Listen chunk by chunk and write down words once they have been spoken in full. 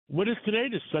With us today,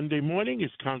 this Sunday morning,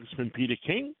 is Congressman Peter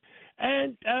King,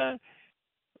 and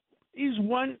he's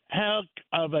one hell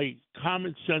of a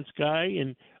common sense guy.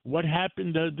 And what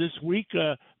happened this week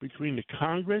between the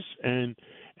Congress and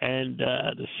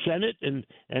the Senate and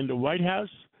the White House?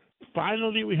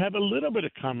 Finally, we have a little bit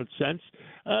of common sense.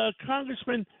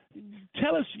 Congressman,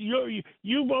 tell us,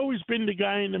 you've always been the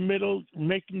guy in the middle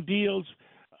making deals.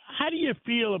 How do you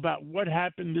feel about what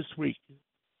happened this week?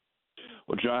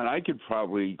 Well, John, I could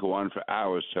probably go on for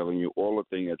hours telling you all the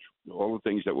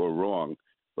things that were wrong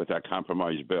with that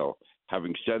compromise bill.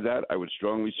 Having said that, I would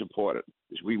strongly support it,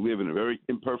 because we live in a very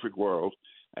imperfect world,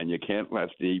 and you can't let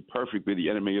the perfect be the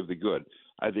enemy of the good.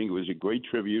 I think it was a great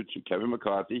tribute to Kevin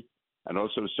McCarthy and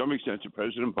also to some extent to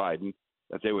President Biden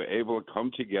that they were able to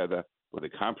come together with a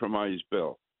compromise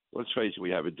bill. Let's face it,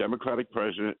 we have a Democratic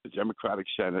president, a Democratic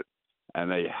Senate,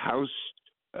 and a House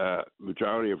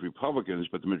majority of Republicans,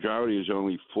 but the majority is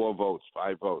only 5 votes.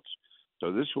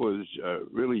 So this was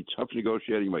really tough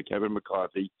negotiating by Kevin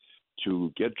McCarthy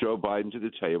to get Joe Biden to the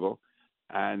table.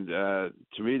 And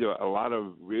to me, there were a lot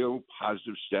of real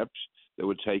positive steps that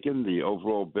were taken. The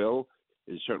overall bill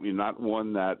is certainly not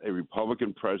one that a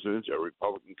Republican president or a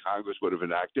Republican Congress would have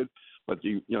enacted, but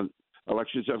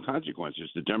elections have consequences.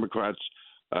 The Democrats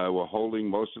were holding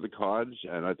most of the cards,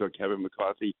 and I thought Kevin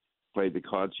McCarthy played the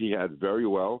cards he had very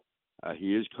well.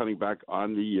 He is cutting back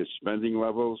on the spending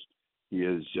levels. He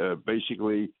is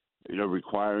basically,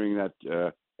 requiring that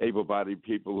able-bodied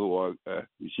people who are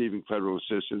receiving federal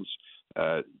assistance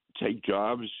take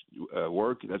jobs,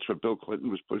 work. That's what Bill Clinton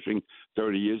was pushing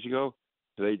 30 years ago.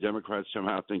 Today, Democrats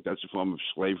somehow think that's a form of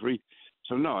slavery.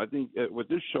 So, no, I think what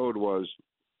this showed was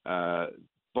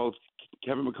both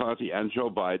Kevin McCarthy and Joe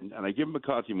Biden, and I give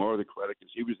McCarthy more of the credit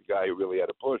because he was the guy who really had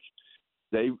to push.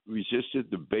 They resisted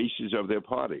the bases of their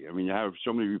party. I mean, you have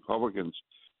so many Republicans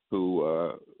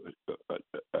who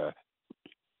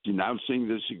denouncing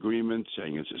this agreement,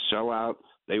 saying it's a sellout.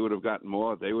 They would have gotten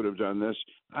more. They would have done this.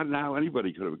 Not now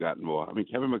anybody could have gotten more. I mean,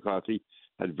 Kevin McCarthy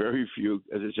had very few,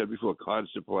 as I said before, cards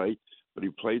to play, but he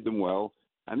played them well.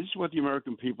 And this is what the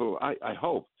American people, I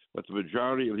hope, what the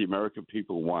majority of the American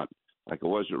people want, like it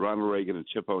was with Ronald Reagan and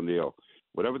Tip O'Neill.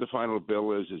 Whatever the final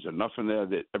bill is, there's enough in there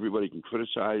that everybody can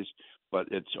criticize, but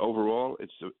it's overall,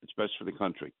 it's best for the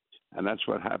country. And that's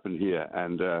what happened here.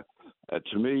 And to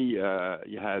me,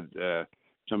 you had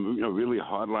some really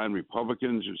hardline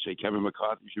Republicans who say Kevin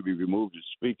McCarthy should be removed as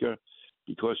Speaker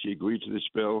because he agreed to this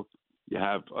bill. You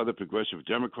have other progressive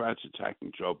Democrats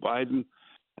attacking Joe Biden.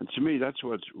 And to me, that's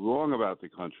what's wrong about the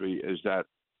country is that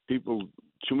too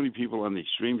many people on the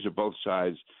extremes of both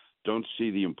sides don't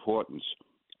see the importance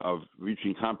of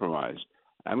reaching compromise.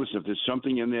 And listen, if there's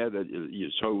something in there that you're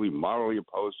totally morally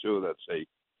opposed to, that's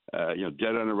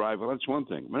dead on arrival, that's one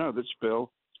thing. But no, this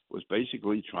bill was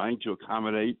basically trying to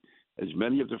accommodate as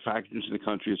many of the factors in the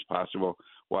country as possible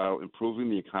while improving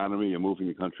the economy and moving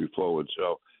the country forward.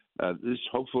 So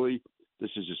hopefully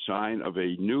this is a sign of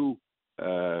a new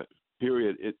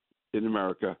period in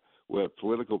America where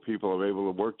political people are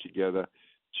able to work together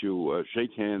to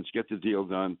shake hands, get the deal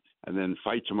done, and then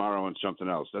fight tomorrow on something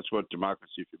else. That's what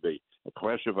democracy should be, a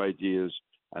clash of ideas,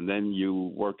 and then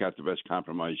you work out the best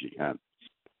compromise you can.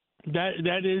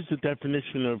 That is the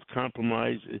definition of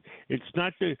compromise. It's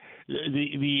not the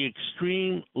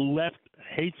extreme left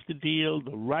hates the deal,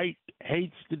 the right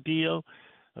hates the deal,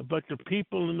 but the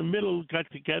people in the middle got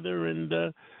together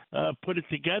and put it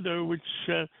together, which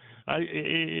I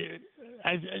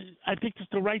think it's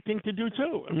the right thing to do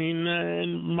too. I mean,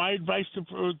 and my advice to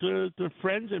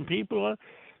friends and people,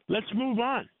 let's move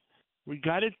on. We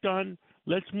got it done.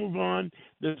 Let's move on.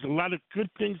 There's a lot of good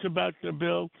things about the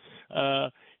bill.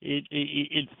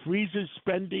 It freezes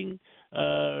spending,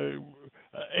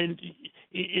 and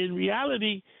in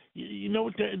reality, you know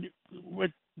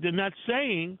what they're not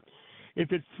saying.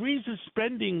 If it freezes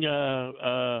spending,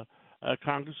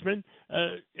 Congressman,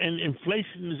 and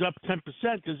inflation is up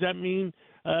 10%, does that mean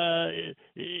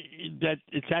that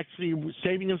it's actually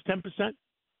saving us 10%?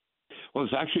 Well,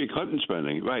 it's actually a cut in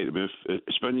spending, right? I mean, if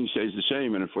spending stays the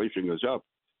same and inflation goes up,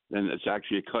 then it's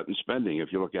actually a cut in spending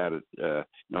if you look at it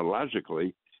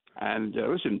logically. And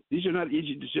listen, these are not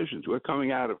easy decisions. We're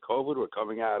coming out of COVID. We're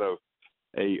coming out of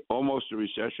almost a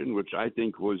recession, which I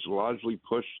think was largely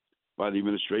pushed by the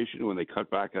administration when they cut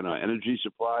back on our energy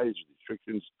supplies,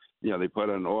 restrictions, they put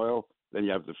on oil. Then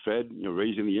you have the Fed,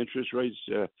 raising the interest rates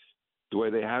the way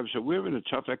they have. So we're in a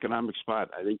tough economic spot.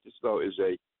 I think this, though, is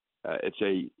there's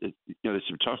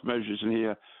some tough measures in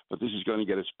here, but this is going to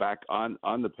get us back on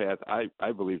the path,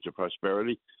 I believe, to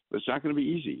prosperity. But it's not going to be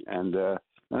easy. And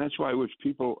that's why I wish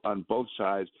people on both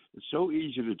sides, it's so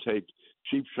easy to take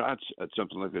cheap shots at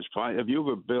something like this. Fine. If you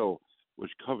have a bill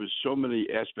which covers so many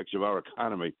aspects of our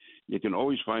economy, you can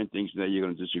always find things that you're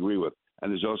going to disagree with.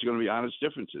 And there's also going to be honest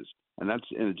differences. And that's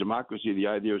in a democracy, the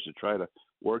idea is to try to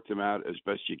work them out as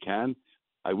best you can.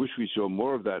 I wish we saw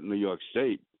more of that in New York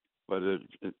State. But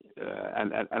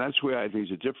and that's where I think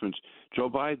there's a difference. Joe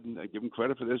Biden, I give him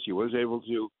credit for this. He was able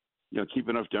to, keep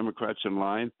enough Democrats in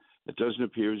line. It doesn't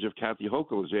appear as if Kathy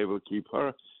Hochul is able to keep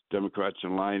her Democrats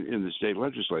in line in the state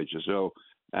legislature. So,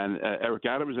 and Eric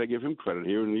Adams, I give him credit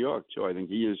here in New York too. I think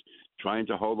he is trying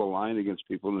to hold the line against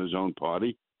people in his own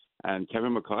party, and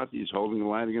Kevin McCarthy is holding the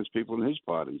line against people in his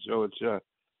party. So it's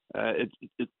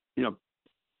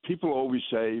people always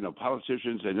say,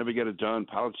 politicians, they never get it done.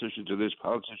 Politicians do this,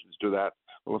 politicians do that.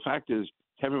 Well, the fact is,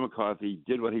 Kevin McCarthy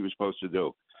did what he was supposed to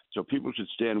do. So people should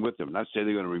stand with him, not say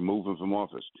they're going to remove him from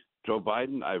office. Joe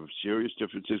Biden, I have serious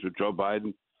differences with Joe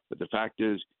Biden, but the fact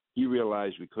is, he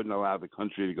realized we couldn't allow the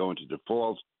country to go into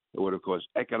default. It would have caused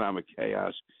economic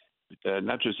chaos,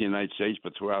 not just in the United States,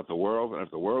 but throughout the world. And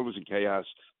if the world was in chaos,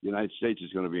 the United States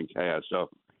is going to be in chaos. So,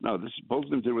 no, both of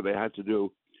them did what they had to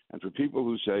do. And for people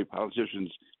who say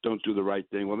politicians don't do the right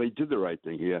thing, well, they did the right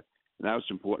thing here. Now it's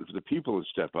important for the people to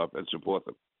step up and support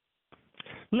them.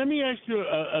 Let me ask you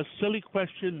a silly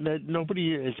question that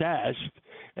nobody has asked,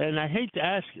 and I hate to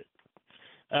ask it,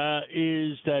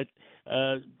 is that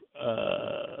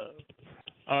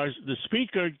the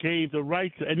Speaker gave the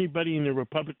right to anybody in the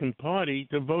Republican Party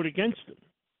to vote against him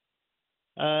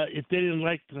if they didn't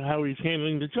like how he's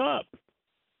handling the job.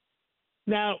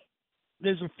 Now,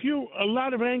 there's a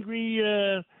lot of angry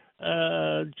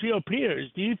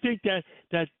GOPers. Do you think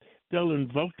that they'll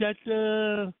invoke that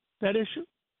issue?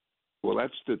 Well,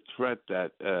 that's the threat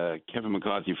that Kevin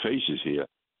McCarthy faces here.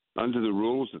 Under the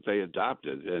rules that they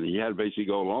adopted, and he had to basically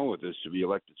go along with this to be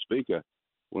elected Speaker,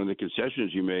 one of the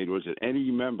concessions he made was that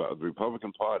any member of the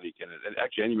Republican Party and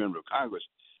actually any member of Congress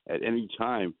at any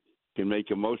time can make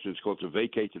a motion. It's called to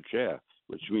vacate the chair,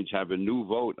 which means have a new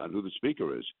vote on who the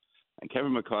Speaker is. And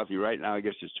Kevin McCarthy right now, I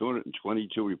guess, there's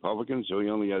 222 Republicans, so he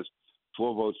only has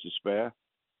 4 votes to spare.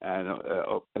 And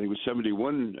I think it was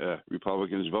 71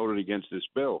 Republicans voted against this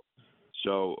bill.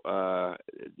 So,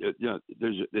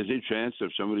 there's a chance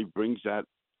if somebody brings that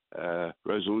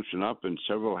resolution up, and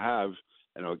several have.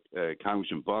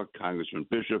 Congressman Buck, Congressman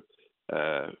Bishop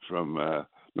from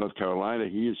North Carolina,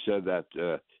 he has said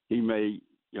that he may,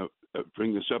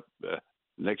 bring this up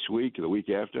next week or the week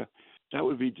after. That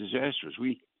would be disastrous.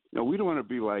 We don't want to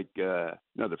be like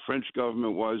the French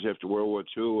government was after World War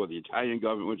II, or the Italian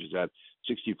government, which has had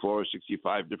 64 or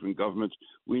 65 different governments.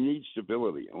 We need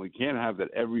stability, and we can't have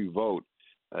that every vote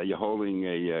you're holding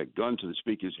a gun to the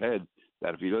Speaker's head,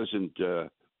 that if he doesn't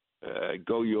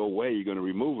go your way, you're going to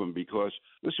remove him. Because,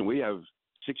 listen, we have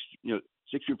 6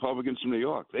 Republicans from New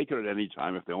York. They could at any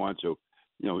time, if they want to,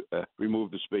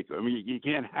 remove the Speaker. I mean, you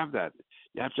can't have that.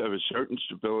 You have to have a certain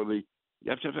stability. You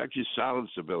have to have actually solid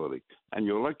stability. And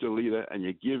you elect a leader, and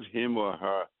you give him or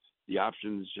her the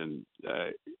options and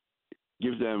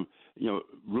give them,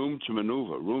 room to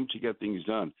maneuver, room to get things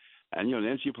done. And,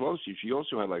 Nancy Pelosi, she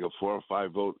also had like a 4 or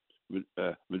 5 vote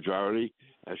majority.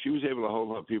 She was able to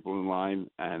hold her people in line.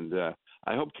 And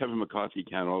I hope Kevin McCarthy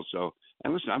can also.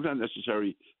 And listen, I'm not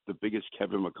necessarily the biggest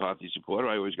Kevin McCarthy supporter.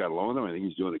 I always got along with him. I think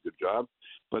he's doing a good job.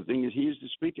 But the thing is, he is the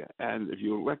Speaker. And if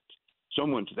you elect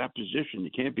someone to that position,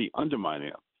 you can't be undermining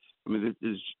him. I mean,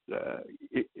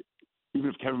 even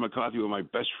if Kevin McCarthy were my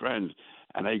best friend,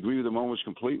 and I agree with him almost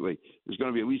completely, there's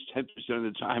going to be at least 10% of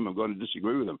the time I'm going to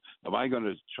disagree with him. Am I going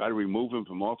to try to remove him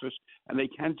from office? And they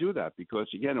can't do that because,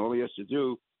 again, all he has to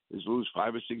do is lose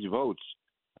 5 or 6 votes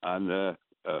on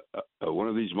one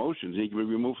of these motions, and he can be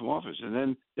removed from office.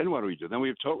 And then what do we do? Then we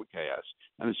have total chaos.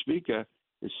 And the Speaker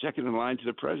is second in line to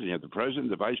the President. You have the President,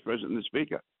 the Vice President, and the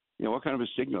Speaker. What kind of a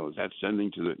signal is that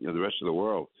sending to the rest of the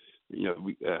world?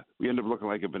 We end up looking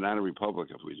like a banana republic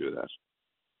if we do that.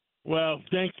 Well,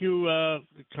 thank you,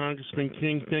 Congressman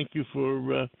King. Thank you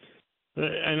for,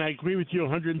 and I agree with you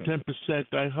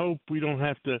 110%. I hope we don't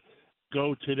have to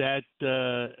go to that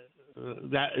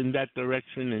in that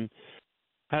direction. And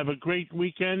have a great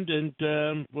weekend,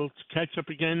 and we'll catch up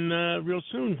again real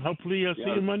soon. Hopefully, I'll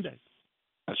see you Monday.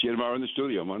 I'll see you tomorrow in the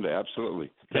studio Monday.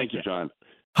 Absolutely. Thank you, John.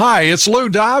 Hi, it's Lou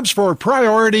Dobbs for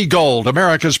Priority Gold,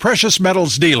 America's precious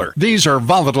metals dealer. These are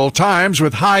volatile times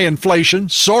with high inflation,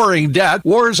 soaring debt,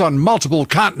 wars on multiple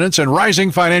continents, and rising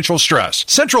financial stress.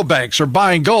 Central banks are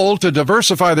buying gold to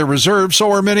diversify their reserves, so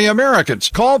are many Americans.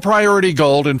 Call Priority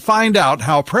Gold and find out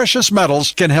how precious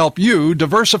metals can help you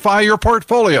diversify your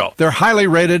portfolio. They're highly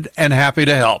rated and happy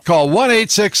to help. Call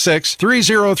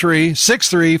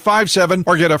 1-866-303-6357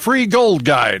 or get a free gold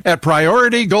guide at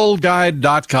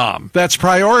PriorityGoldGuide.com. That's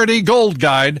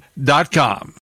PriorityGoldGuide.com.